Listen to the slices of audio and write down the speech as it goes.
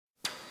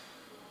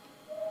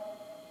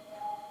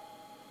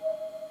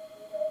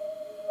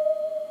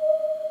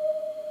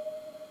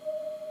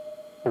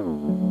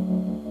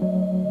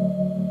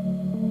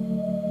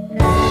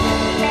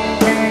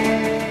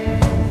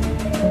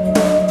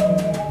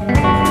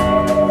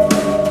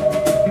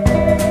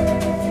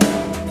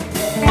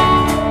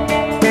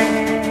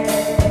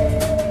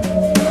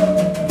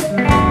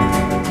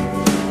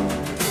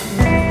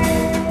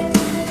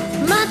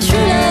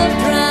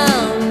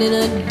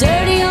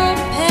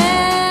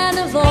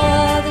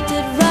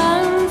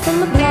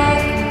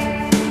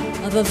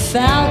A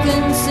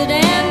Falcon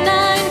sedan,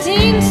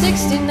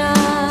 1969.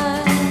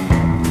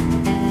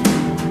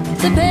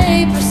 The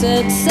paper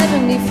said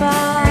 75.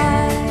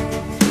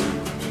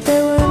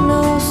 There were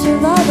no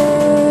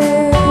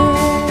survivors,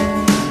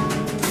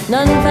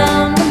 none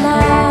found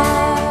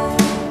alive.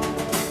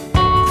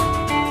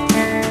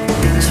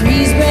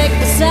 Trees break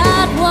the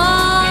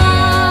sidewalk,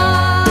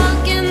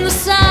 and the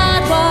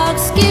sidewalk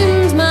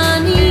skims my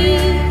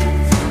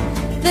knees.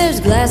 There's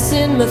glass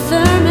in my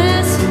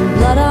thermos and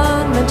blood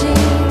on my jeans.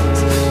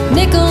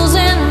 Nickels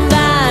and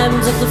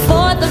dimes of the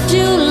 4th of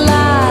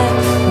July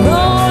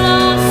roll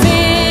off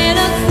in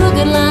a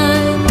crooked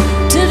line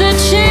to the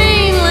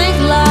chain link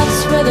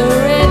lots where the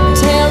red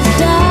tails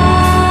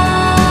die.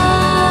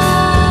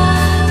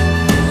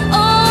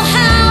 Oh,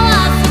 how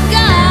I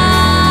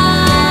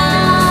forgot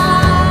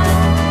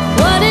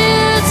what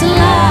it's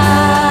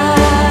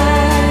like.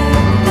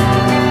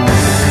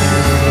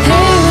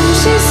 Hey, when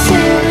she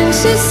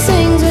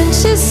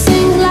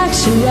sings like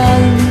she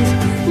runs,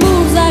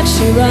 moves like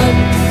she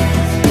runs.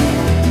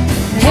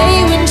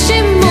 Hey, when she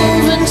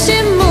moves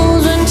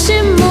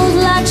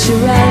like she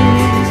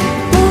runs,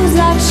 moves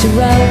like she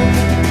runs.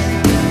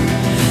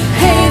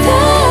 Hey,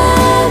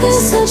 there's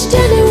such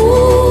deadly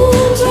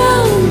wounds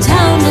round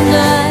town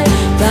tonight,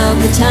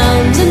 round the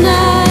town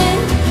tonight.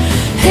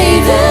 Hey,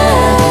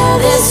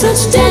 there's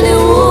such deadly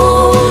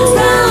wounds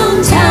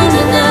round town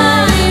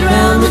tonight,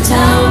 round the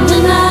town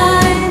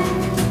tonight.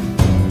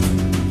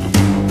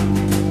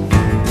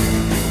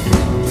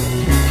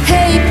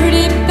 Hey,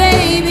 pretty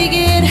baby,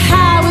 get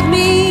high with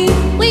me.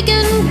 We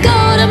can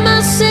go to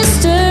my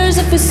sister's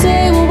if we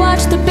say we'll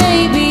watch the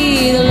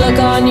baby. The look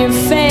on your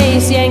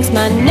face yanks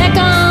my neck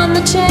on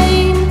the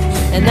chain,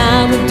 and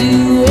I would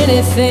do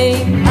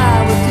anything,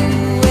 I would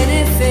do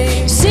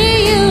anything,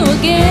 see you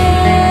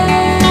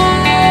again.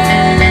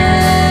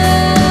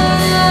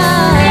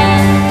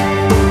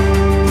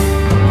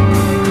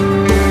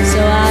 So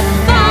I've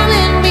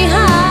fallen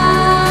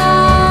behind.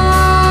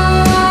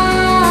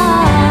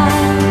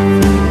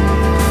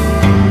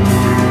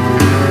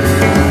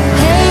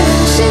 Hey,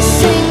 when she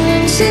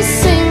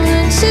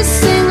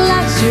sings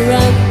like she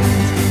runs,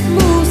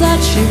 moves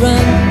like she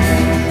runs.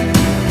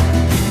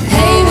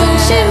 Hey, when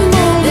she moves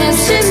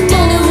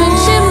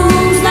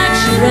like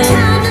she runs,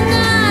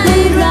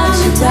 lead round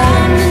she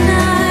down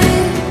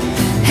tonight.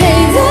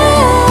 Hey,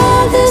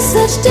 there's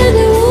such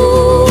deadly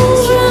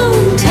wolves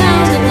round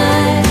town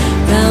tonight,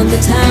 round the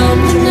town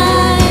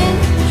tonight.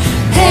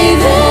 Hey,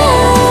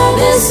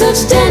 there's such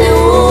deadly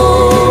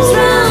wolves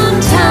round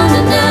town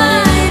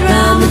tonight,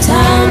 round the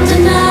town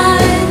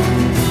tonight.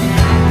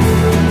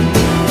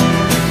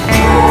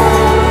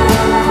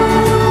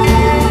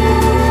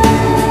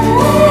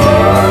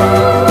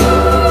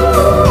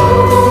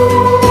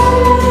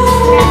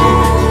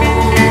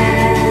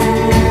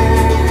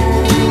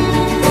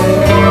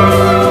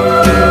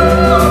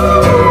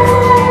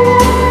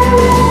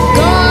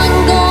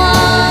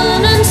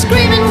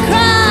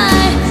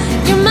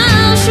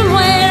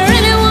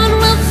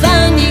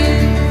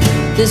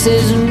 This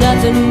is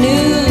nothing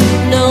new,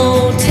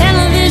 no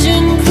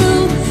television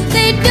crew.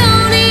 They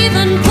don't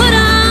even put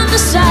on the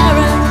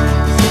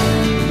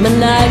sirens. My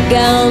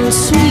nightgown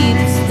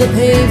sweeps the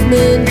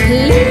pavement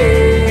clean.